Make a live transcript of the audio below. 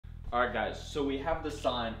Alright guys, so we have the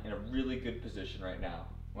sign in a really good position right now.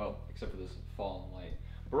 Well, except for this fallen light.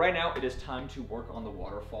 But right now it is time to work on the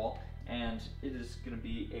waterfall, and it is going to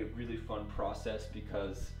be a really fun process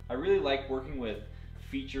because I really like working with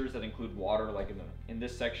features that include water. Like in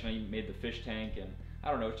this section I made the fish tank, and I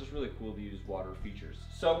don't know, it's just really cool to use water features.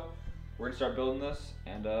 So we're going to start building this,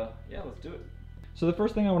 and yeah, let's do it. So the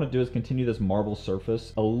first thing I want to do is continue this marble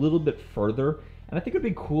surface a little bit further, and I think it would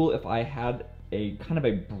be cool if I had a kind of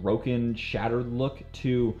a broken, shattered look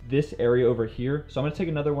to this area over here. So I'm gonna take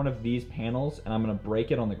another one of these panels and I'm gonna break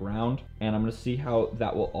it on the ground, and I'm gonna see how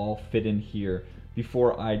that will all fit in here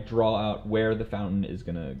before I draw out where the fountain is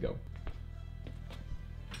gonna go.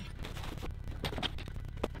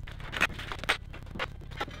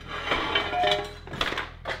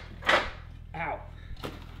 Ow,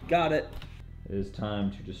 got it. It is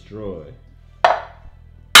time to destroy.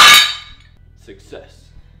 Success.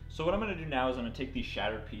 So what I'm going to do now is I'm going to take these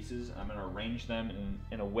shattered pieces and I'm going to arrange them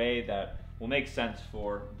in a way that will make sense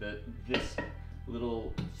for this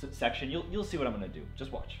little section. You'll see what I'm going to do.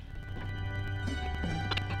 Just watch.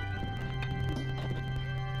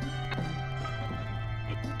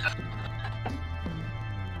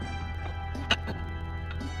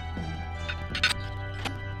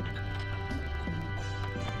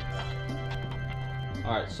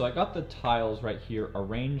 Alright, so I got the tiles right here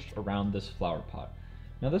arranged around this flower pot.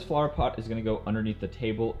 Now this flower pot is going to go underneath the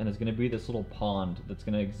table, and is going to be this little pond that's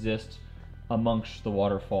going to exist amongst the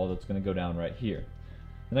waterfall that's going to go down right here.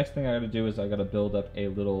 The next thing I got to do is I got to build up a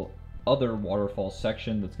little other waterfall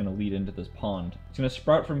section that's going to lead into this pond. It's going to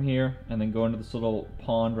sprout from here and then go into this little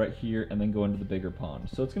pond right here and then go into the bigger pond.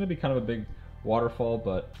 So it's going to be kind of a big waterfall.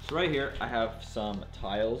 But so right here I have some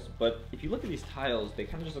tiles, but if you look at these tiles, they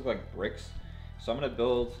kind of just look like bricks. So I'm going to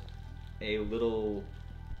build a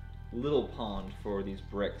little pond for these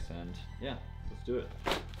bricks, and yeah, let's do it.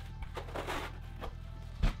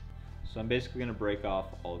 So I'm basically going to break off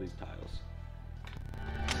all these tiles.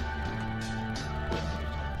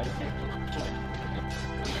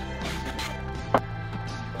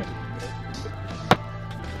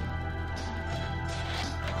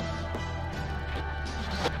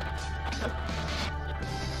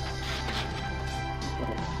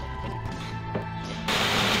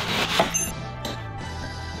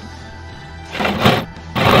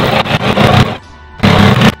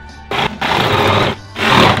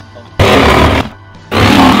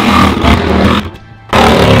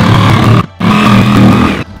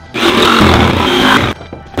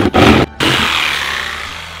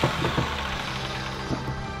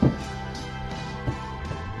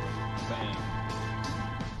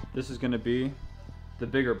 This is going to be the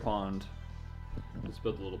bigger pond. Let's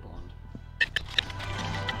build a little pond.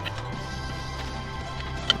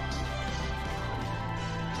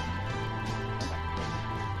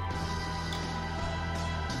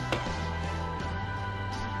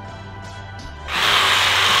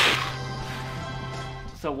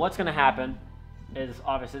 So what's going to happen is,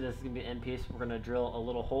 obviously this is going to be an end piece. We're going to drill a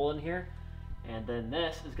little hole in here, and then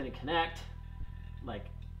this is going to connect like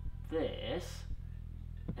this.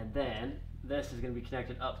 And then this is going to be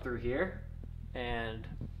connected up through here, and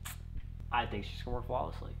I think she's going to work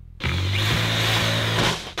flawlessly.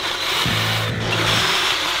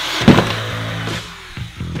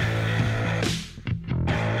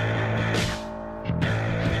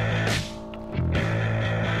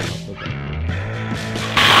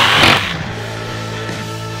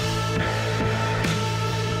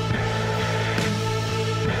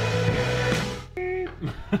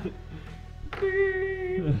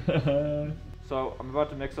 So I'm about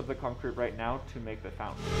to mix up the concrete right now to make the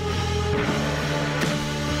fountain.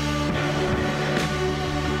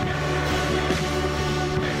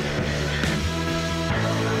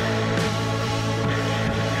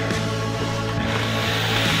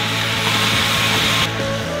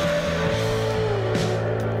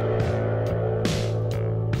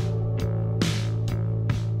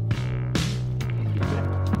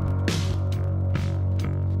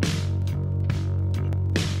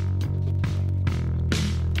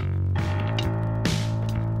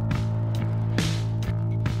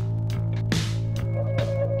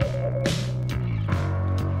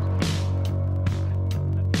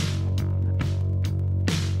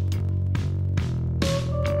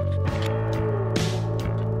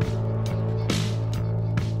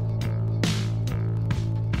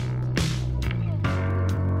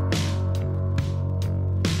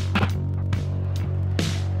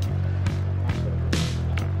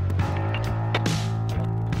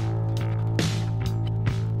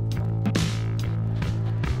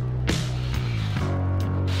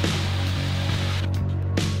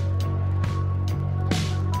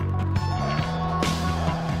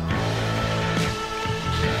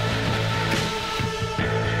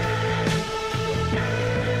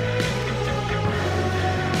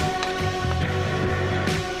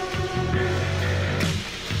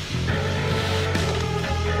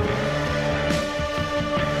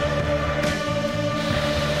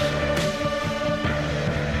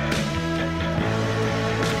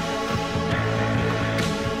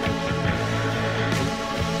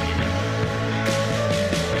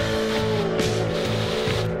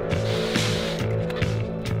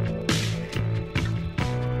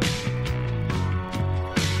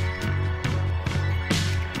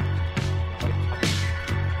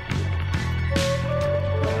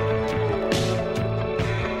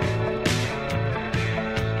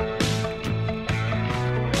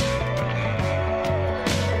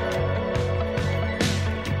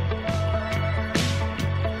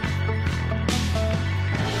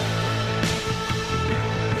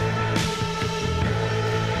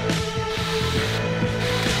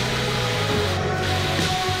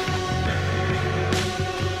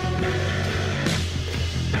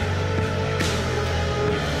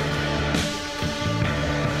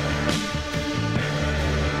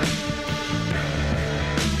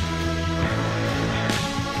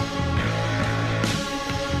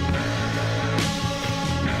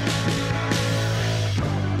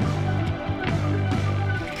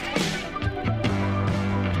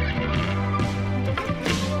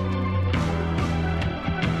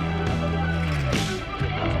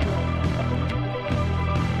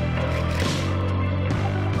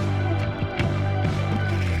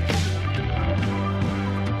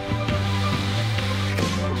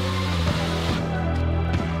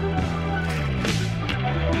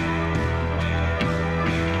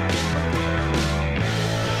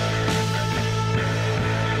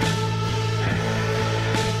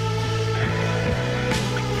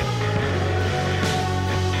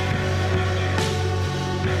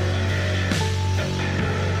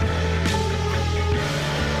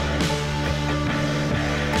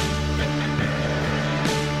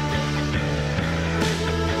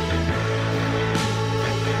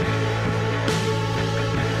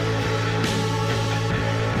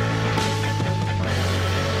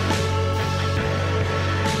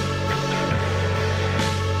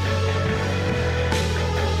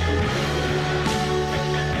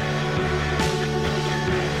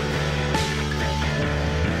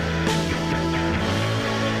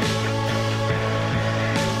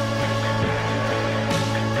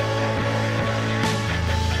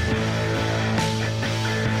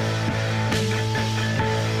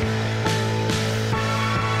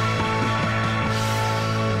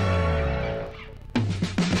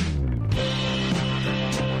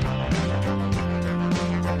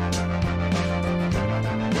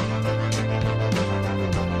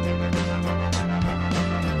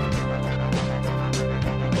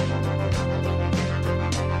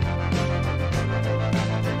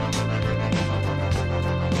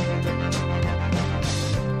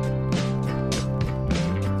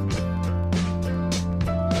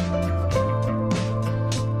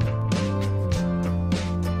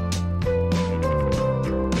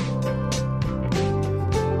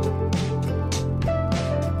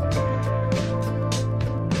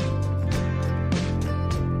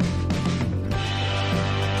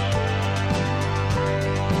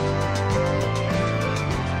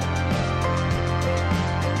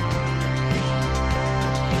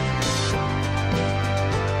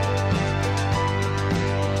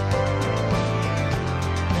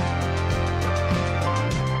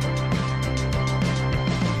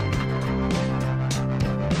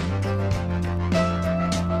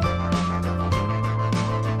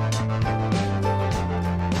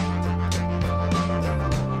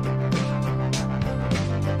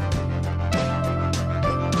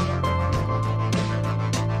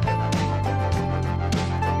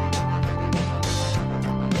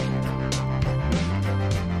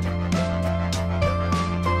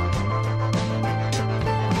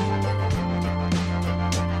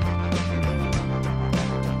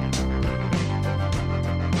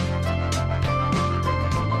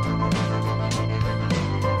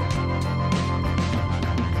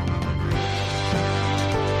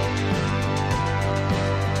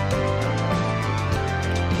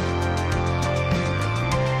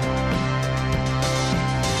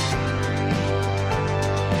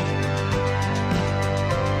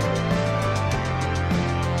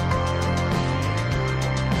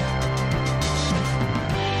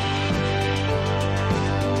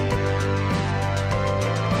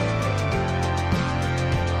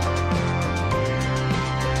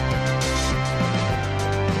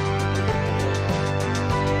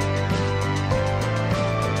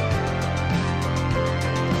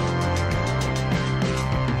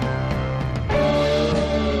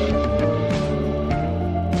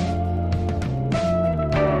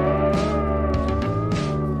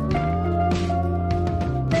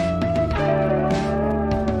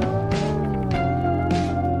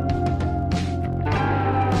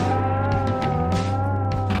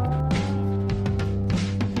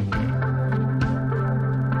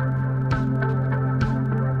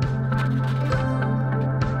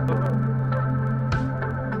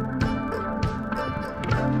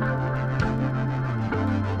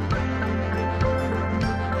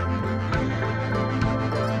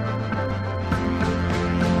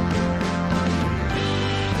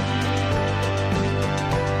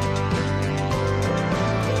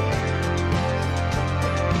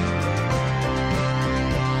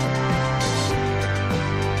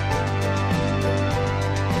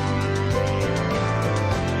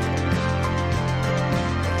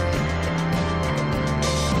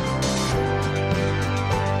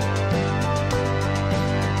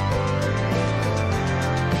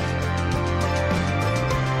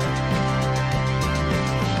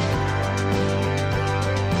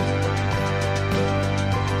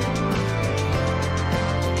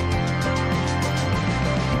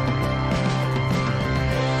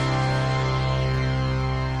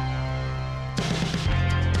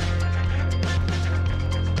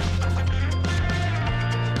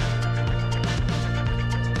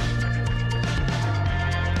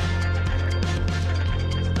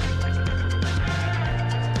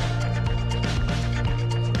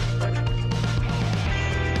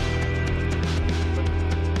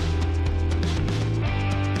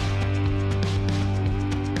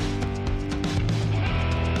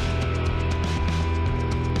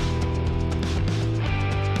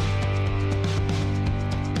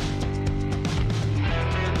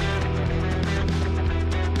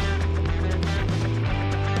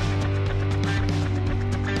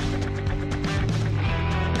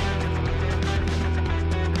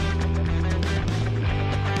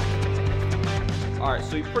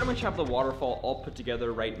 So we pretty much have the waterfall all put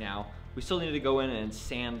together right now. We still need to go in and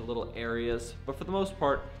sand the little areas, but for the most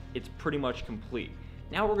part, it's pretty much complete.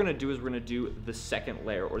 Now what we're gonna do is we're gonna do the second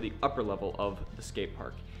layer, or the upper level of the skate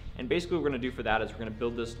park. And basically what we're gonna do for that is we're gonna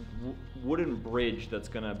build this wooden bridge that's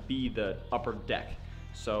gonna be the upper deck.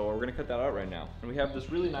 So we're gonna cut that out right now. And we have this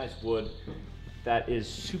really nice wood that is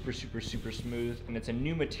super smooth, and it's a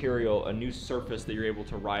new material, a new surface that you're able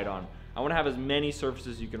to ride on. I wanna have as many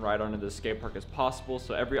surfaces you can ride on in the skate park as possible,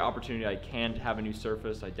 so every opportunity I can to have a new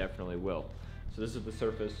surface, I definitely will. So this is the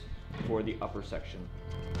surface for the upper section.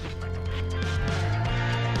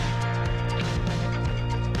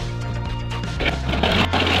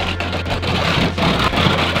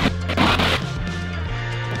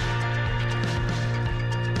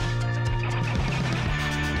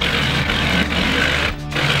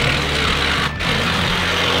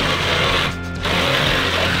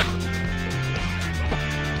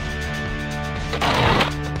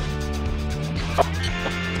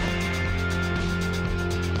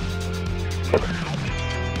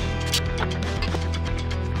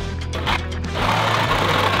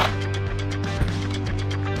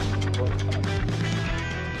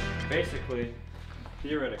 Basically,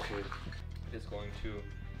 theoretically, it's going to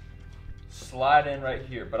slide in right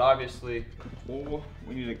here, but obviously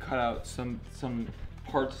we need to cut out some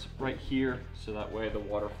parts right here so that way the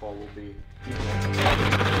waterfall will be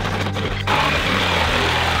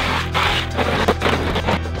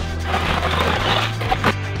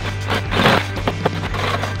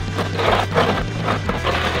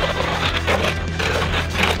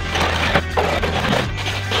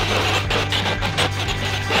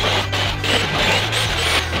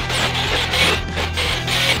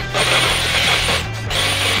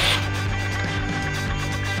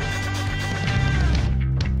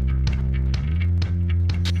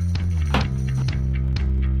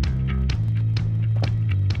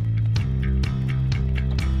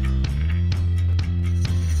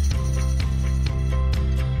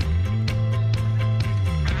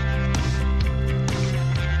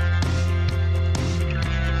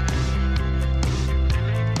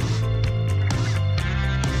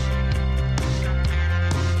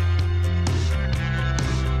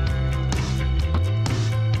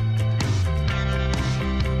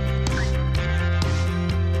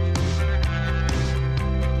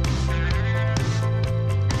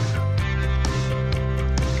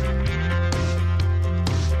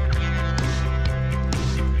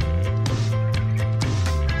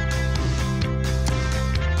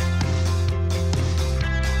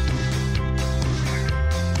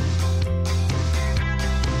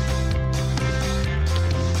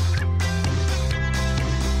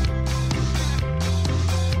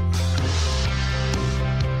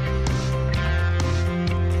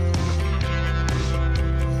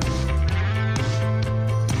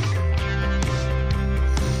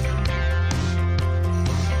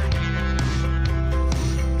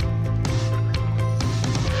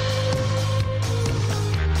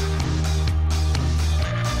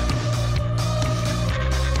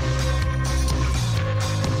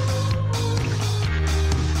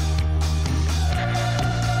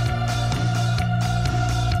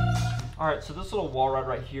Alright, so this little wall ride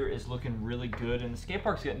right here is looking really good, and the skate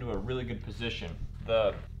park's getting to a really good position.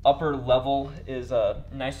 The upper level is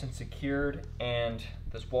nice and secured, and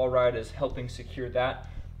this wall ride is helping secure that.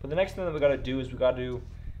 But the next thing that we gotta do is we gotta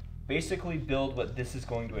basically build what this is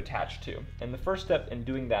going to attach to. And the first step in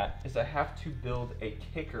doing that is I have to build a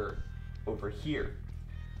kicker over here.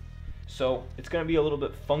 So it's gonna be a little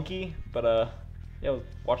bit funky, but yeah,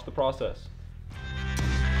 watch the process.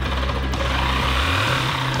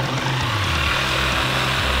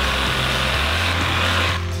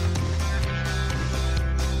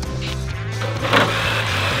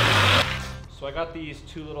 So I got these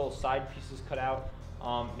two little side pieces cut out.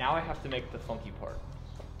 Now I have to make the funky part.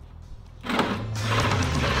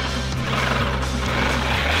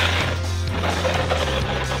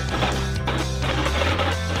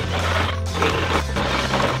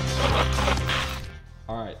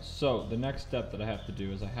 Alright, so the next step that I have to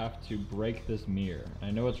do is I have to break this mirror.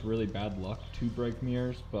 I know it's really bad luck to break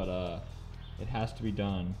mirrors, but it has to be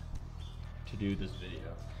done to do this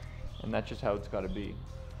video. And that's just how it's gotta be.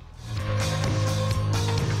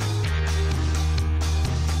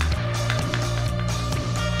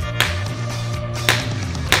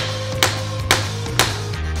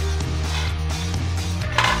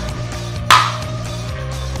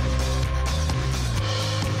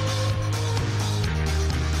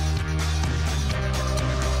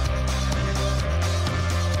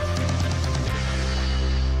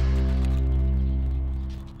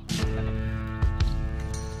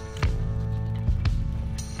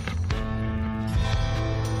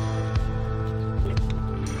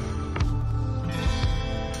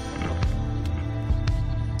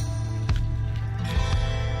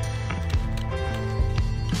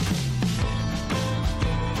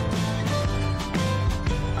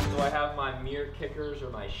 mirror kickers, or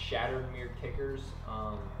my shattered mirror kickers,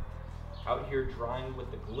 out here drying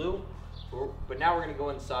with the glue. But now we're gonna go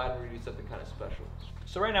inside and we're gonna do something kind of special.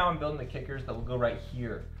 So right now I'm building the kickers that will go right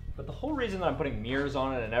here. But the whole reason that I'm putting mirrors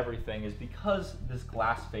on it and everything is because this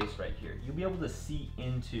glass face right here, you'll be able to see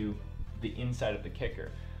into the inside of the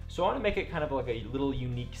kicker. So I want to make it kind of like a little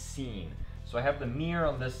unique scene. So I have the mirror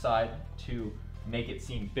on this side to make it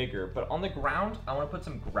seem bigger, but on the ground, I want to put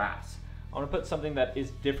some grass. I want to put something that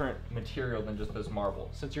is different material than just this marble.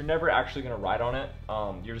 Since you're never actually going to ride on it,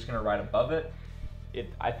 you're just going to ride above it.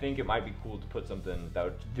 I think it might be cool to put something that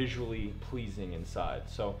was visually pleasing inside.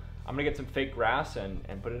 So I'm gonna get some fake grass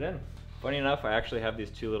and put it in. Funny enough, I actually have these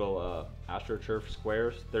two little AstroTurf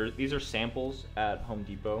squares. These are samples at Home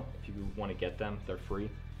Depot. If you want to get them, they're free.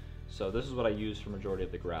 So this is what I use for majority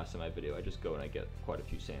of the grass in my video. I just go and I get quite a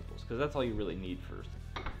few samples because that's all you really need first.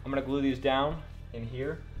 I'm gonna glue these down in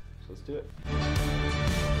here. So let's do it.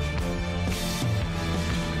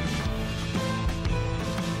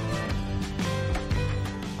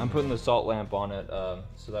 I'm putting the salt lamp on it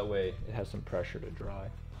so that way it has some pressure to dry.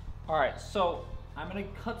 All right, so I'm gonna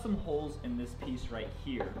cut some holes in this piece right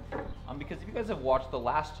here because if you guys have watched the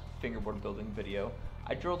last fingerboard building video,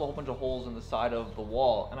 I drilled a whole bunch of holes in the side of the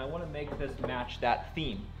wall and I wanna make this match that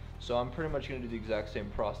theme. So I'm pretty much gonna do the exact same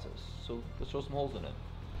process. So let's throw some holes in it.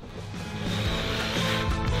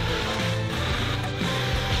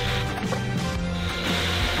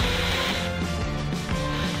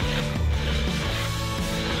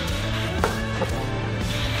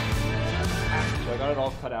 So I got it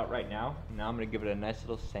all cut out right now, and now I'm going to give it a nice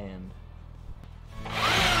little sand.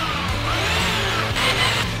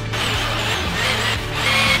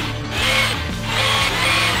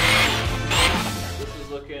 This is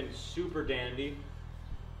looking super dandy.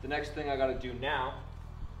 The next thing I got to do now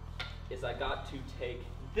is I got to take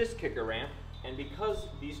this kicker ramp, and because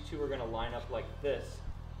these two are going to line up like this,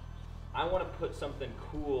 I want to put something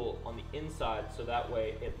cool on the inside so that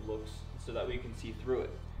way it looks, so that way you can see through it.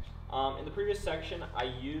 In the previous section, I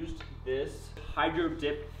used this Hydro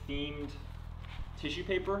Dip themed tissue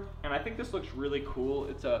paper, and I think this looks really cool.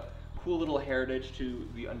 It's a cool little heritage to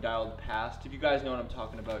the Undialed past. If you guys know what I'm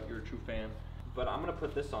talking about, you're a true fan. But I'm gonna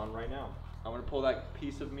put this on right now. I'm gonna pull that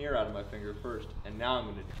piece of mirror out of my finger first, and now I'm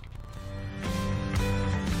gonna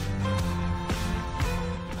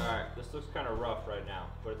All right, this looks kind of rough right now,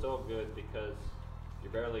 but it's all good because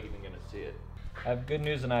you're barely even gonna see it. I have good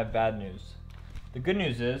news and I have bad news. The good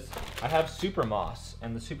news is I have super moss,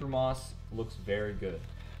 and the super moss looks very good.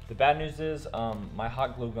 The bad news is my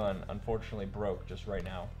hot glue gun unfortunately broke just right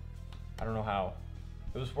now. I don't know how.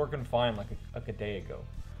 It was working fine like a day ago,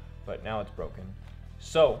 but now it's broken.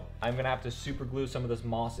 So I'm gonna have to super glue some of this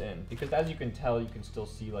moss in because as you can tell, you can still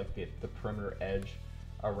see like the perimeter edge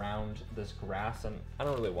around this grass, and I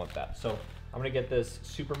don't really want that. So I'm gonna get this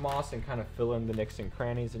super moss and kind of fill in the nicks and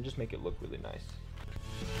crannies and just make it look really nice.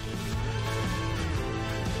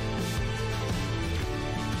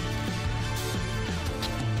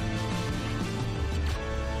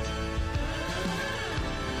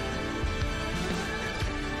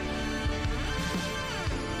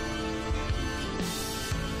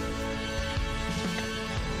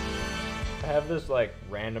 I have this like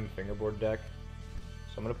random fingerboard deck,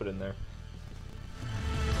 so I'm gonna put it in there.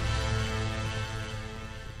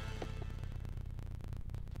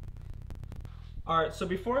 Alright, so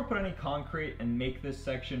before I put any concrete and make this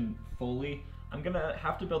section fully, I'm gonna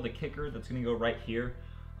have to build a kicker that's gonna go right here.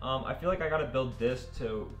 I feel like I gotta build this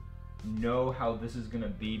to know how this is gonna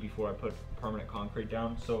be before I put permanent concrete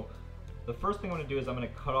down. So the first thing I'm gonna do is I'm gonna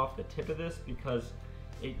cut off the tip of this because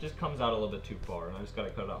it just comes out a little bit too far and I just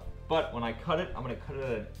gotta cut it off. But when I cut it, I'm gonna cut it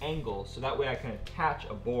at an angle so that way I can attach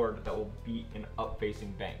a board that will be an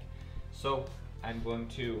up-facing bank. So I'm going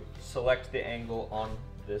to select the angle on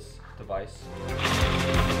this device.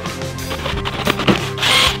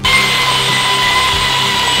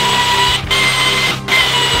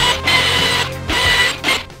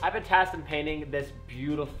 I've been tasked in painting this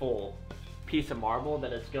beautiful piece of marble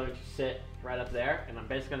that is going to sit right up there, and I'm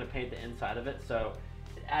basically going to paint the inside of it so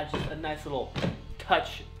it adds just a nice little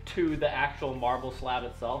touch to the actual marble slab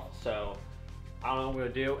itself. So I don't know what I'm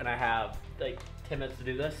going to do, and I have like 10 minutes to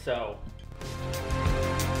do this, so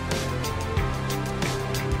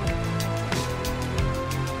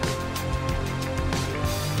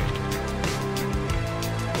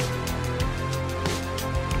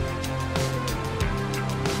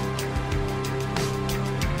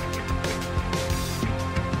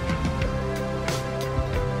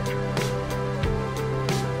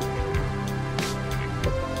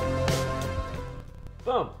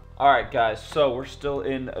boom. Alright guys, so we're still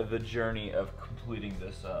in the journey of completing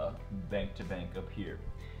this bank to bank up here.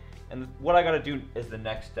 And what I gotta do is the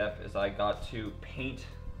next step is I got to paint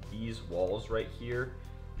these walls right here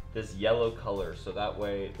this yellow color, so that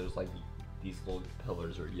way there's like these little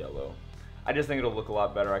pillars are yellow. I just think it'll look a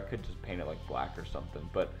lot better. I could just paint it like black or something,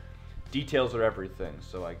 but details are everything,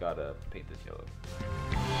 so I gotta paint this yellow.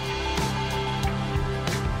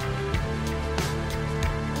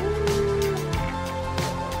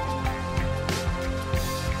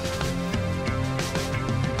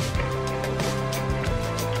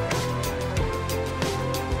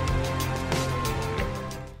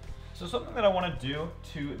 So something that I want to do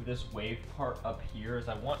to this wave part up here is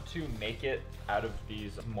I want to make it out of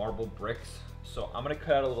these marble bricks. So I'm going to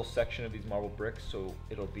cut out a little section of these marble bricks so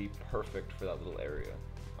it'll be perfect for that little area.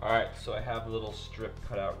 Alright, so I have a little strip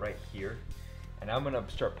cut out right here. And I'm going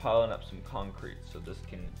to start piling up some concrete so this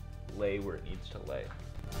can lay where it needs to lay.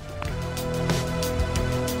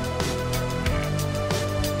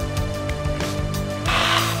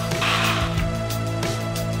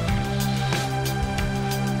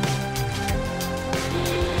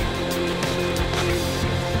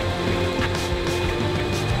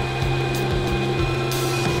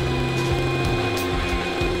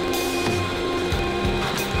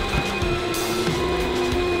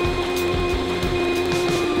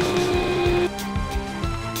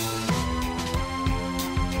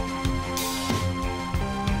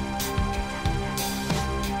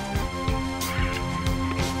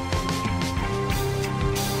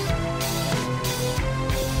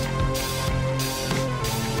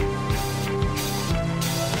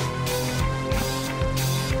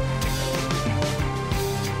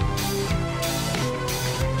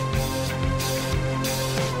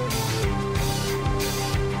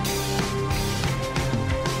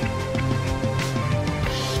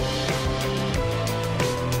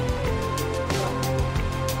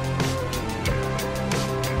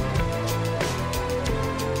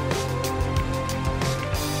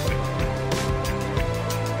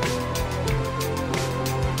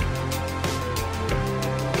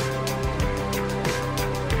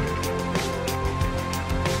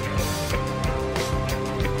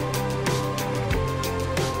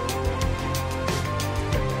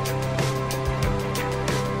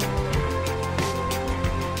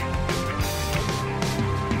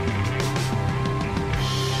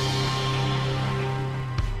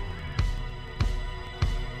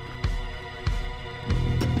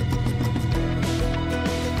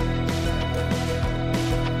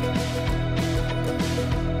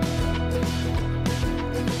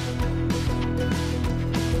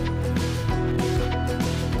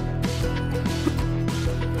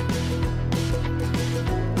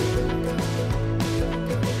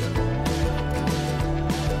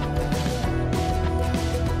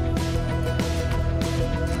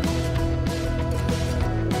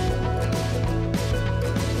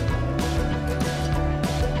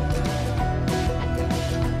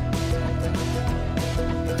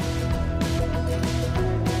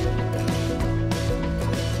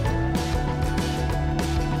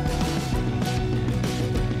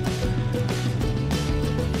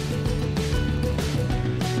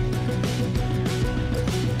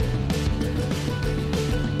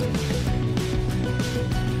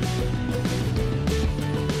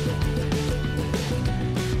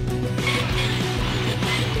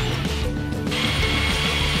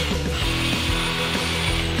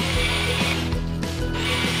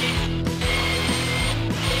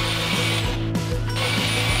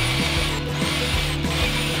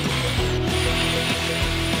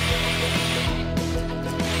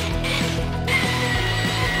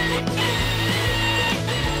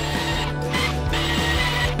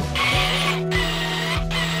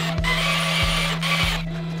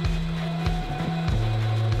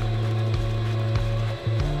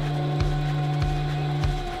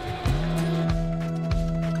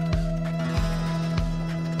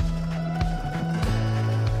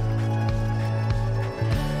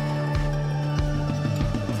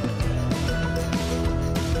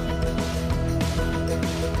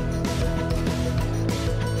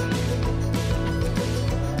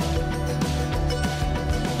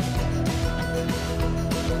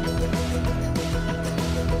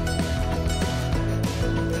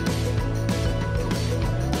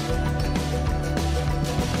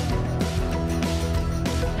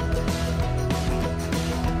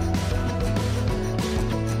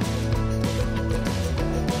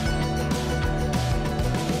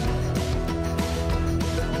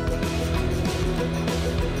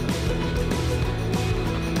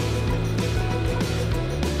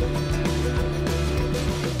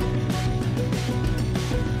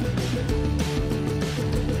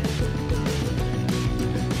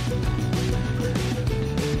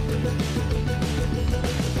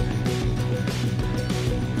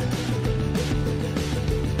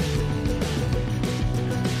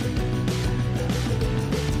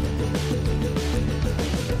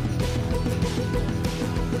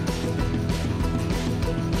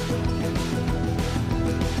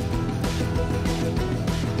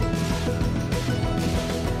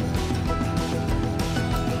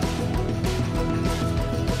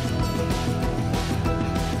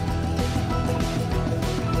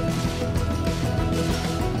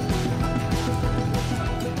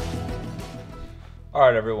 All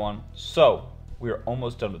right, everyone. So we are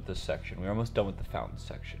almost done with this section. We're almost done with the fountain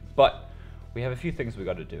section, but we have a few things we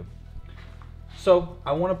got to do. So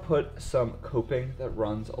I want to put some coping that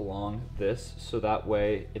runs along this, so that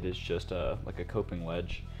way it is just like a coping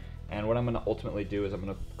ledge. And what I'm going to ultimately do is I'm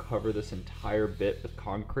going to cover this entire bit with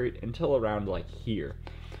concrete until around like here.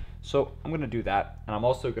 So I'm going to do that, and I'm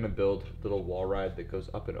also going to build a little wall ride that goes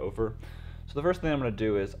up and over. So the first thing I'm going to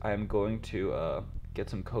do is I'm going to get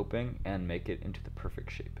some coping and make it into the perfect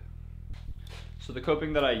shape. So the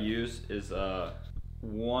coping that I use is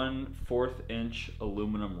 1/4 inch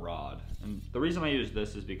aluminum rod. And the reason I use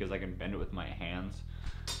this is because I can bend it with my hands.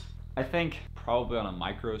 I think probably on a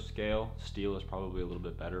micro scale, steel is probably a little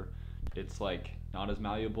bit better. It's like not as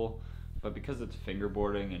malleable, but because it's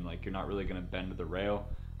fingerboarding and like you're not really gonna bend the rail,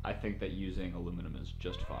 I think that using aluminum is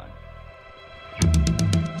just fine.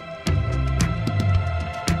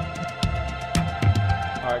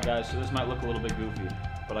 Alright guys, so this might look a little bit goofy,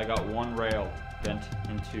 but I got one rail bent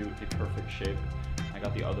into the perfect shape. I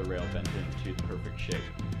got the other rail bent into the perfect shape.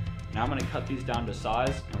 Now I'm going to cut these down to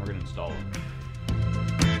size and we're going to install them.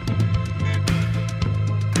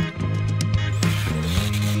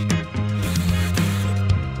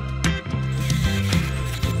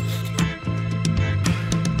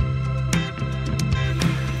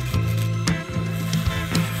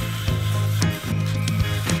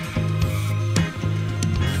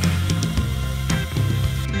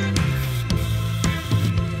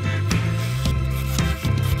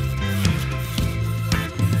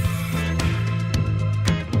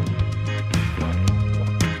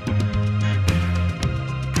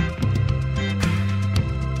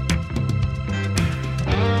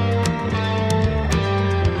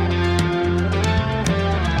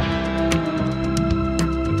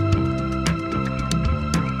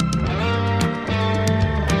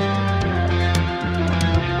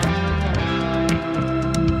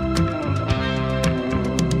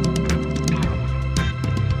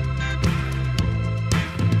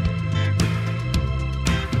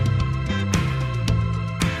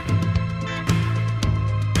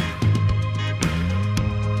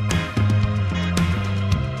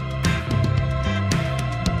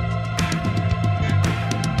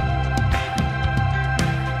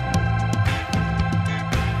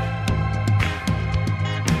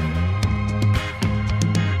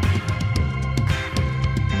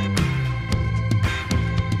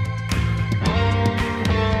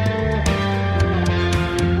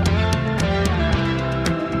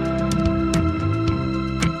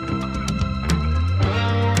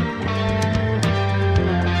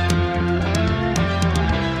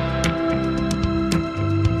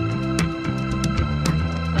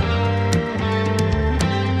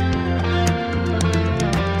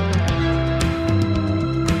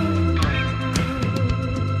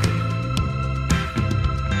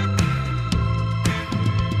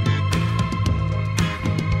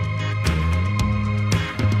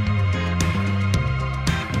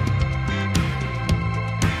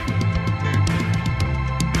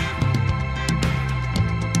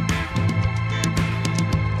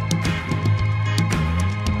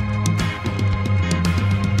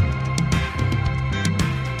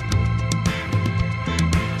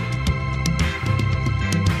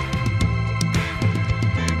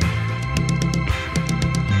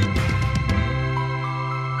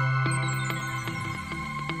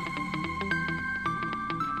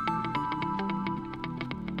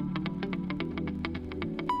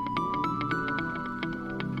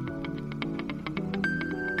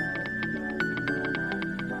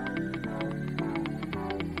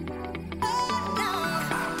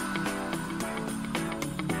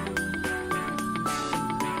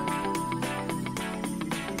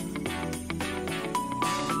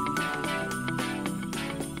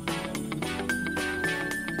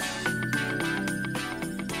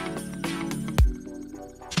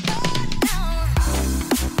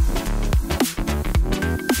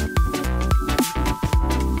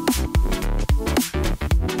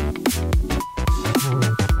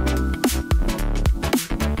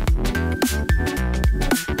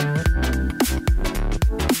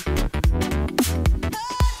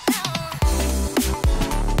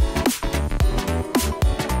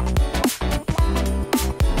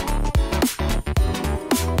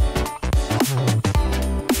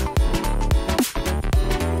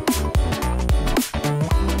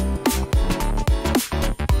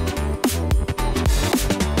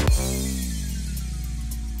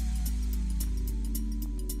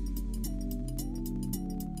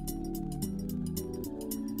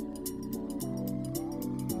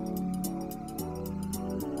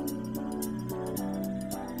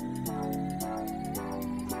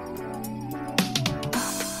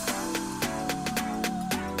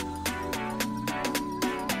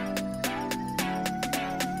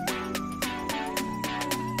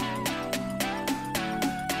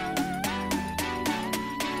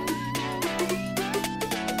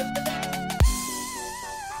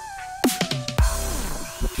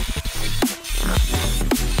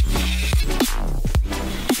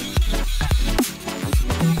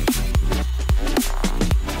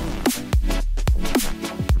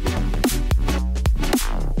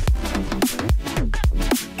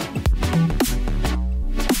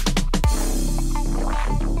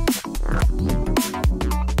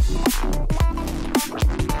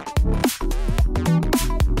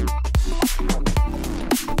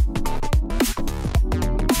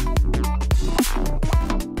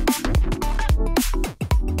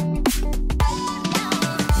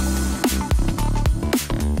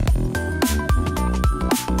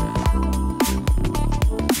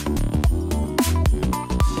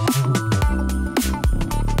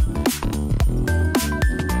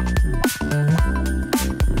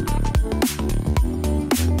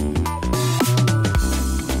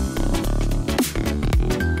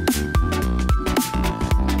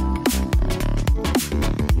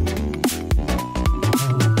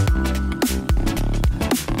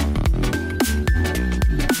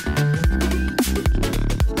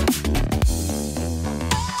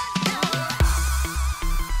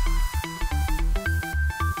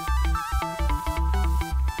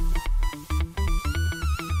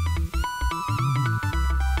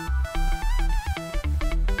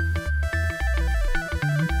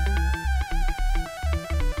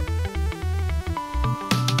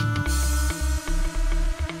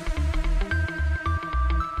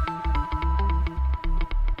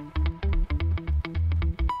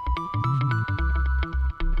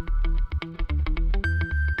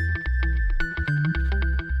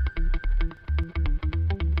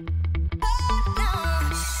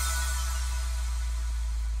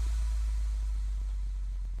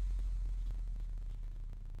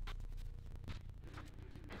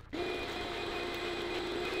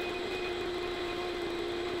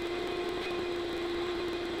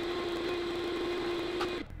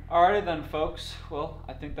 Alrighty then, folks. Well,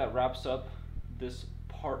 I think that wraps up this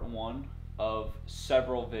part 1 of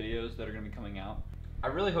several videos that are going to be coming out. I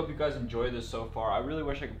really hope you guys enjoyed this so far. I really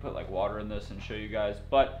wish I could put like water in this and show you guys,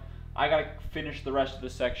 but I gotta finish the rest of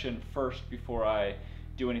this section first before I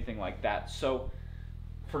do anything like that. So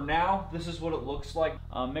for now, this is what it looks like.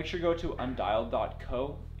 Make sure you go to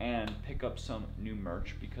undialed.co and pick up some new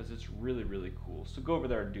merch because it's really, really cool. So go over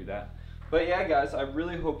there and do that. But yeah, guys, I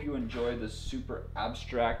really hope you enjoyed this super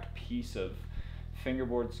abstract piece of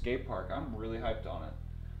Fingerboard skate park. I'm really hyped on it.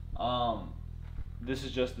 This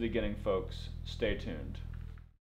is just the beginning, folks. Stay tuned.